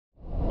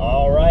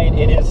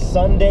It is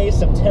Sunday,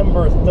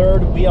 September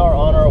 3rd. We are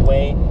on our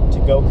way to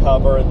go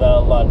cover the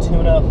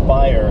Tuna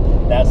Fire.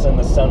 That's in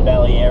the Sun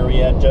Valley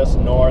area, just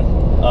north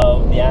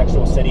of the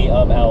actual city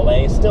of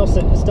LA. Still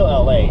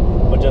LA,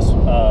 but just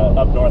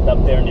up north,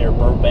 up there near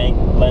Burbank,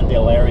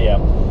 Glenville area.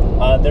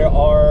 There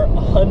are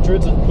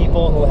hundreds of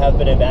people who have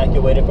been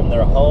evacuated from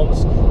their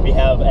homes. We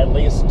have at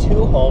least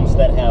 2 homes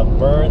that have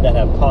burned, that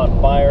have caught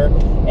fire,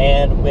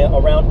 and we have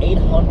around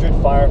 800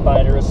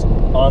 firefighters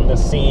on the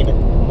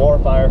scene. More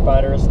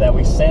firefighters that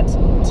we sent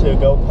to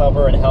go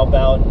cover and help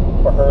out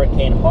for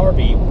Hurricane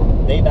Harvey.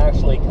 They've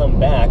actually come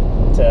back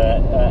to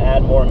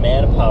add more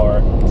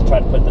manpower to try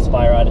to put this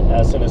fire out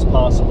as soon as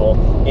possible.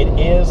 It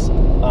is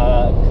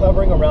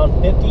covering around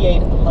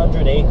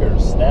 5,800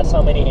 acres. That's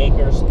how many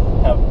acres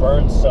have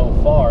burned so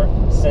far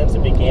since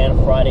it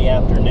began Friday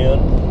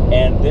afternoon,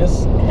 and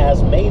this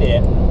has made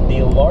it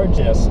the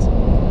largest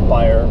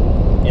fire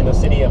in the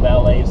city of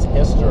LA's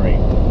history.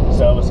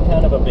 So it's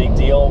kind of a big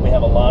deal. We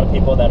have a lot of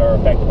people that are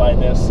affected by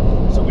this,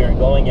 so we are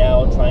going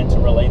out trying to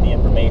relay the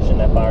information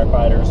that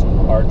firefighters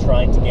are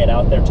trying to get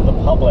out there to the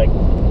public,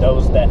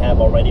 those that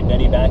have already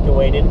been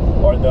evacuated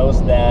or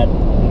those that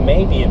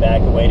may be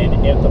evacuated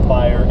if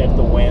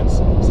the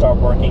winds start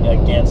working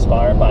against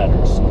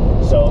firefighters.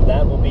 So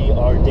that will be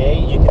our day.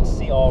 You can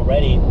see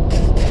already,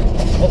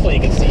 hopefully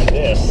you can see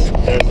this,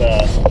 there's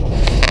a,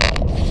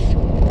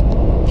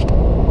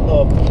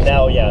 oh,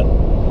 now yeah,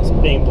 it's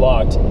being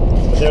blocked,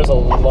 but there's a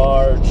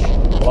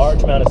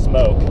large amount of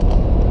smoke,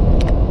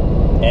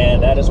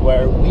 and that is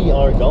where we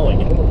are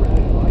going.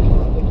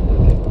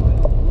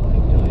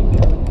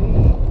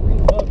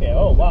 Okay,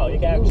 oh wow, you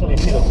can actually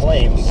see the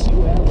flames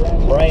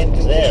right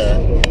there.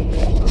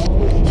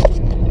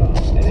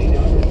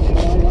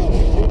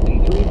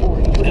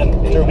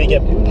 After we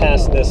get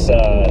past this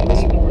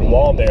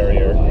wall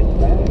barrier,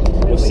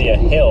 you'll see a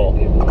hill,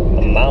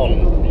 a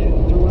mountain,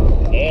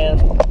 and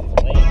flames.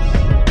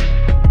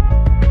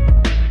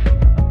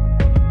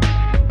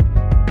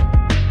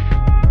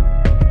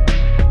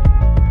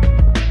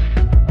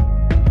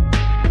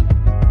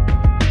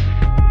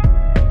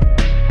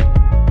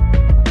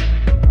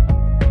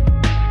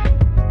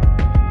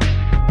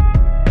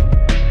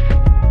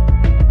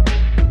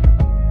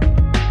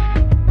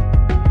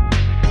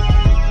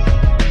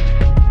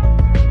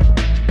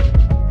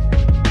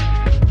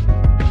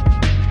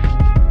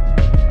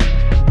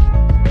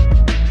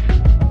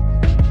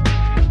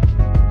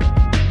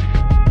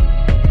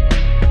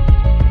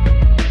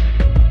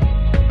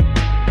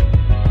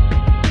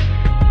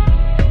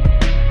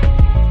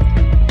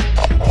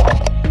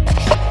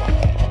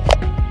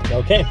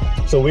 Okay,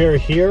 so we are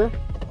here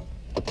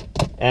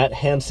at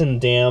Hansen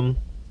Dam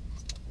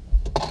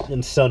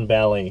in Sun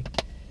Valley,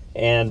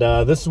 and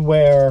this is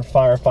where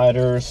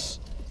firefighters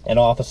and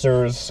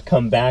officers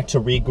come back to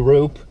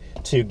regroup,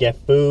 to get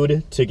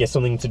food, to get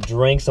something to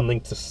drink, something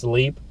to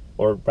sleep,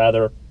 or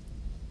rather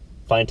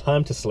find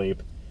time to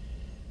sleep.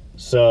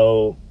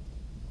 So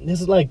this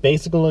is like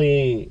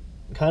basically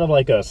kind of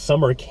like a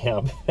summer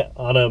camp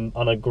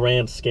on a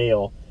grand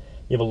scale.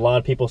 You have a lot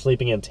of people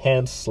sleeping in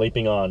tents,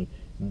 sleeping on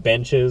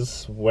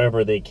benches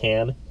wherever they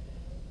can.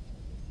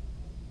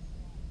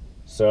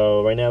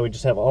 So right now we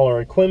just have all our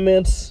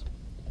equipment,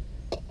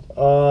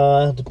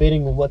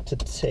 debating what to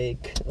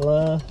take.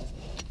 You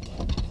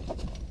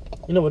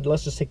know what,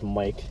 let's just take the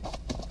mic.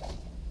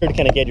 Here to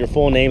kind of get your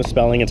full name,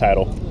 spelling, and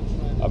title.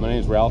 My name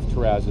is Ralph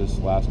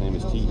Terrazas, last name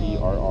is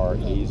Terrazas,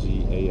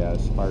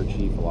 Fire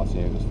Chief of Los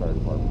Angeles Fire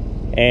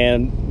Department.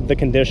 And the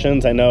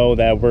conditions, I know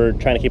that we're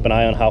trying to keep an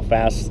eye on how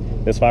fast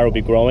this fire will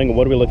be growing.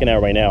 What are we looking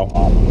at right now?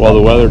 Well,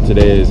 the weather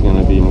today is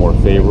going to be more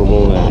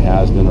favorable than it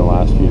has been the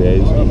last few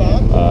days.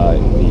 The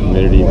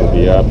humidity will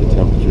be up, the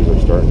temperatures are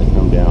starting to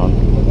come down.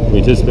 We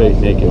anticipate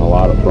making a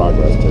lot of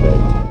progress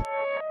today.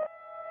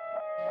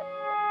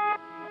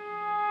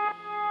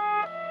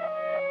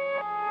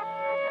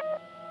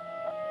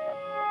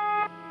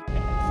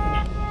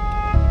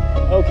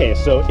 Okay,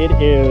 so it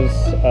is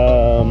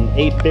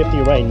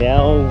 8:50 right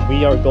now.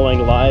 We are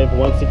going live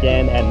once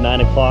again at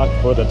 9 o'clock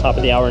for the top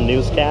of the hour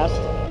newscast.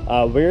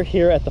 We're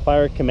here at the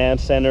Fire Command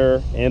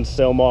Center in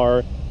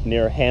Sylmar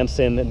near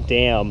Hansen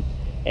Dam,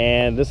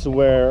 and this is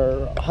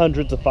where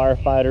hundreds of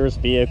firefighters,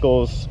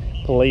 vehicles,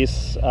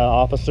 police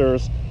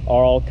officers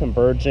are all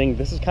converging.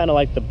 This is kind of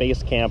like the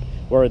base camp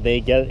where they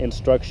get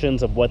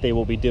instructions of what they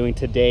will be doing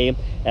today,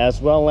 as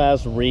well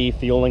as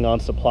refueling on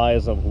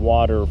supplies of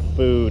water,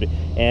 food,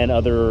 and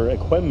other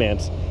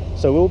equipment.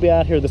 So we'll be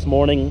out here this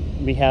morning.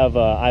 We have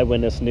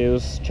Eyewitness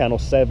News, Channel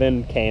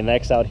 7,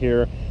 KNX out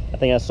here. I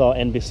think I saw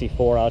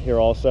NBC4 out here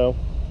also.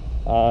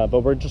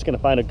 But we're just gonna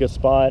find a good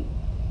spot,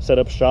 set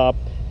up shop.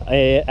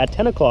 At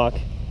 10 o'clock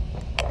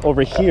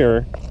over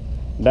here,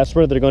 that's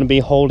where they're gonna be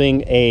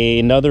holding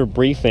another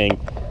briefing,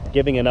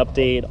 giving an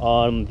update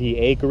on the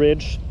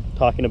acreage,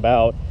 talking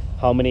about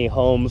how many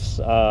homes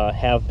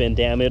have been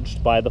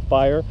damaged by the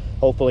fire.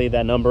 Hopefully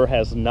that number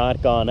has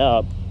not gone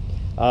up.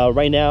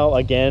 Right now,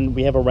 again,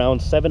 we have around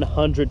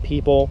 700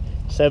 people,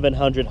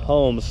 700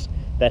 homes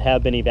that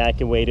have been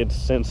evacuated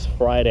since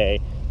Friday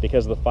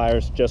because the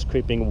fire's just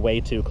creeping way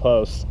too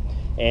close.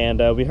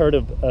 and we heard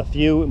of a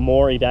few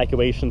more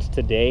evacuations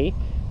today,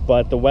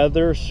 but the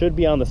weather should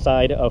be on the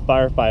side of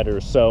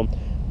firefighters. So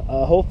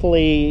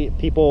hopefully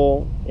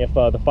people, if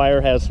the fire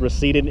has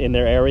receded in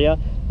their area,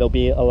 they'll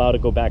be allowed to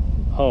go back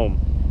home.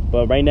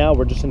 But right now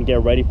we're just going to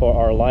get ready for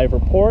our live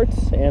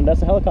reports, and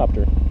that's a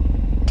helicopter.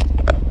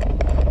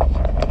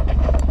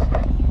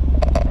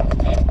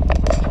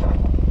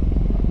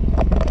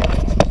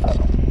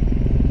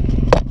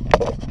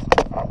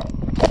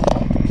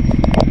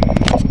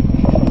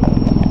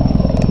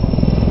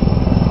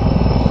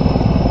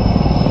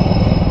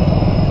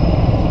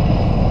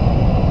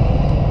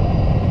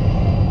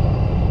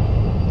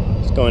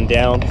 Going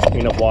down,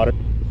 clean up water.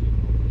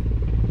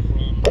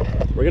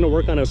 We're gonna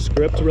work on a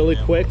script really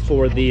quick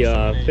for the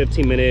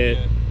 15-minute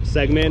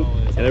segment,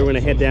 and then we're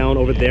gonna head down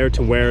over there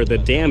to where the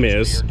dam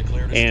is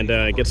and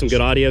get some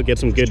good audio, get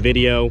some good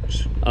video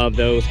of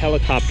those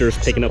helicopters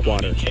picking up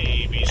water.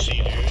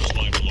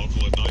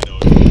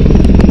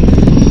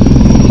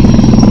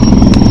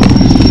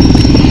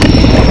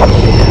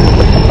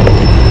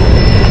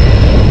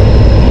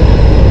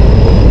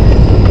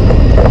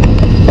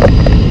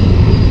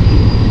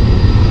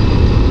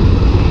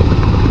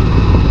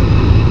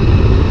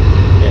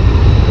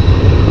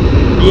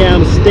 Yeah,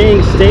 I'm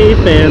staying safe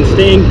and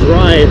staying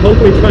dry,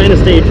 hopefully trying to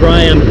stay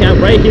dry. I'm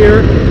right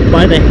here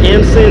by the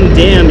Hansen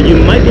Dam. You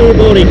might be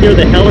able to hear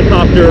the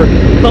helicopter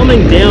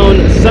coming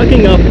down,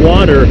 sucking up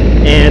water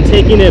and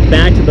taking it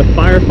back to the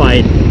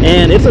firefight.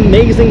 And it's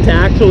amazing to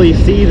actually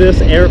see this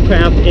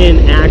aircraft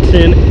in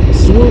action,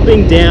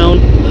 swooping down,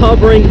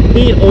 hovering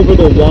feet over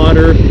the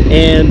water,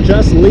 and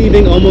just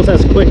leaving almost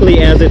as quickly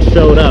as it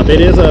showed up.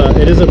 It is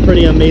a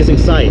pretty amazing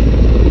sight.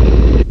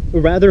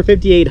 Rather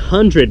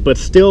 5,800, but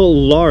still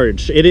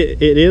large. It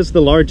is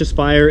the largest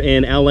fire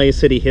in LA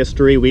city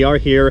history. We are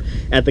here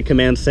at the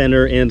command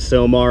center in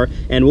Sylmar,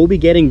 and we'll be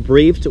getting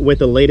briefed with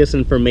the latest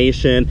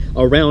information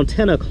around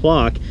 10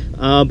 o'clock.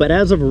 But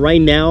as of right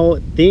now,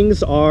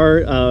 things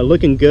are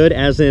looking good,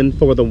 as in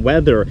for the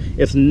weather.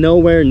 It's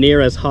nowhere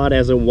near as hot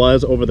as it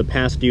was over the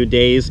past few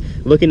days,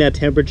 looking at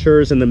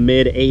temperatures in the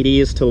mid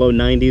 80s to low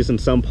 90s in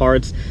some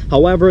parts.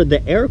 However,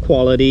 the air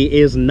quality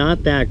is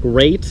not that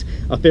great.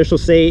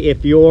 Officials say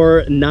if you're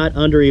not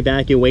under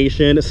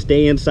evacuation,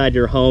 stay inside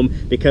your home,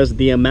 because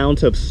the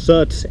amount of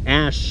soot,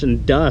 ash,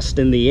 and dust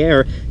in the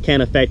air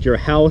can affect your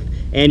health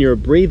and your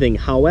breathing.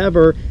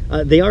 However,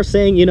 they are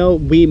saying, you know,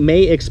 we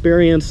may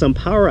experience some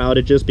power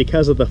outages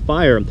because of the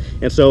fire.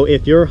 And so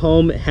if your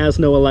home has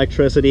no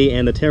electricity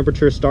and the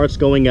temperature starts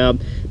going up,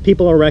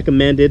 people are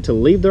recommended to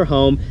leave their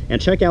home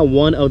and check out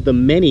one of the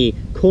many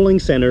cooling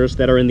centers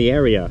that are in the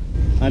area.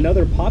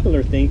 Another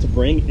popular thing to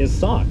bring is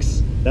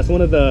socks. That's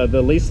one of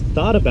the least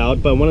thought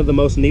about, but one of the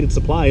most needed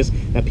supplies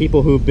that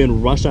people who've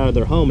been rushed out of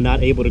their home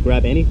not able to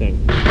grab anything.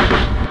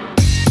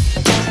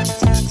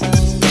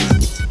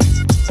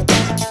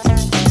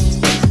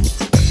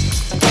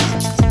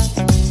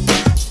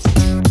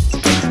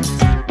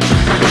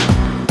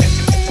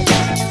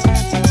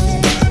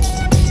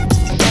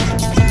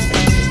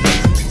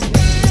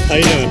 How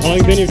you doing? How long have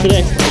you been here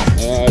today?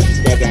 I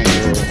just got down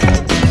here.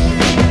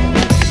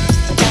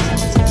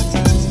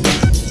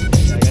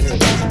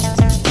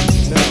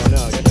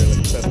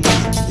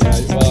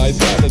 I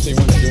saw that they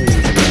weren't doing it.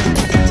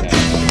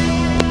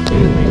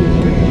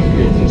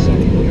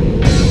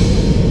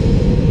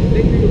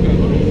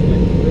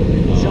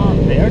 John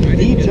Baird?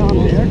 The John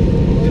Baird?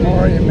 How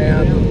are you,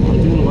 man? I'm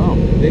doing well.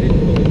 They didn't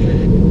pull the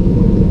trigger.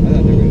 I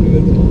thought they were going to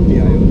do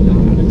it.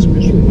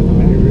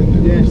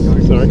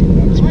 Yes. Sorry?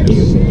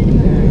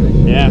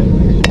 Yeah.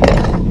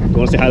 You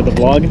want to say hi to the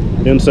vlog?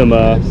 Doing some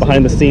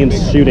behind the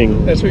scenes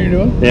shooting. That's what you're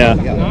doing? Yeah.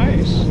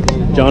 Nice.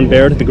 John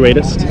Baird, the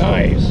greatest.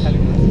 Nice.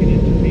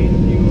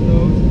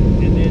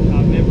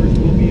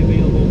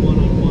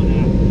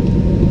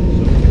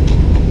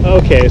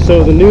 Okay,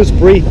 so the news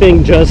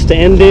briefing just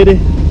ended.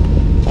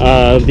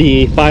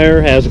 The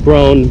fire has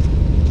grown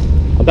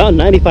about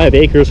 95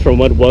 acres from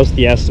what was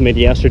the estimate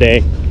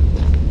yesterday.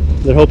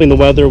 They're hoping the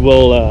weather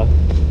will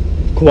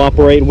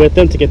cooperate with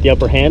them to get the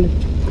upper hand.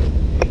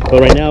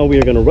 But right now we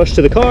are going to rush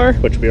to the car,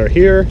 which we are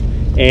here,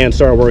 and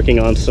start working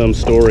on some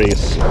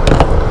stories.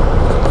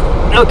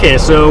 Okay,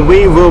 so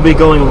we will be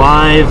going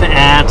live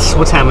at,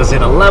 what time is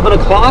it, 11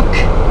 o'clock?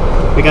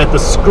 We got the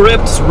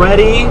scripts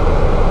ready.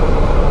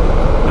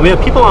 And we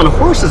have people on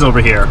horses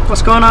over here.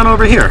 What's going on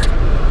over here?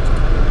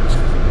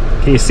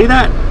 Can you see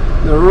that?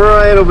 They're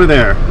right over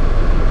there.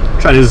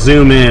 Try to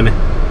zoom in,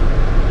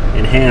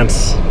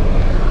 enhance.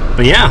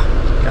 But yeah,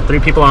 got 3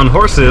 people on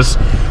horses.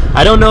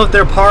 I don't know if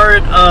they're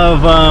part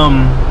of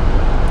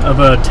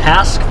a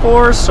task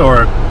force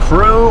or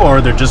crew,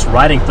 or they're just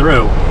riding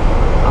through.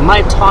 I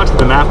might talk to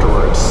them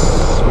afterwards.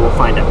 We'll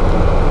find out.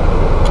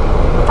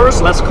 But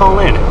first, let's call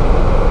in.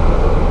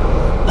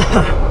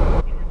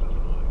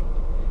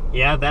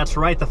 Yeah, that's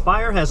right. The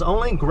fire has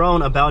only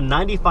grown about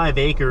 95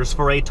 acres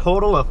for a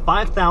total of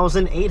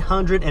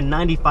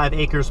 5,895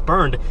 acres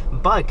burned,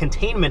 but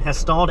containment has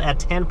stalled at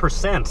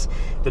 10%.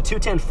 The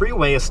 210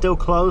 freeway is still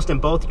closed in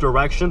both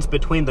directions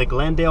between the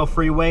Glendale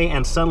Freeway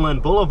and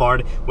Sunland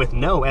Boulevard, with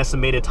no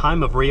estimated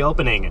time of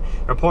reopening.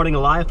 Reporting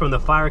live from the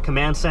Fire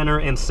Command Center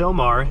in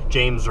Sylmar,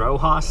 James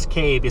Rojas,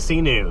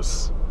 KABC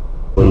News.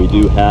 Where we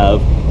do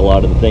have a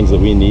lot of the things that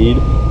we need,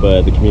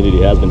 but the community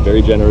has been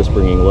very generous,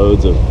 bringing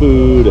loads of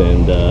food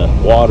and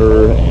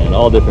water and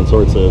all different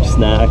sorts of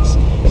snacks.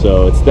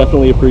 So it's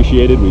definitely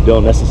appreciated. We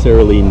don't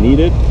necessarily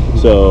need it,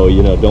 so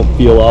don't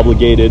feel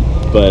obligated,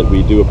 but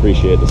we do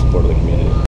appreciate the support of the community.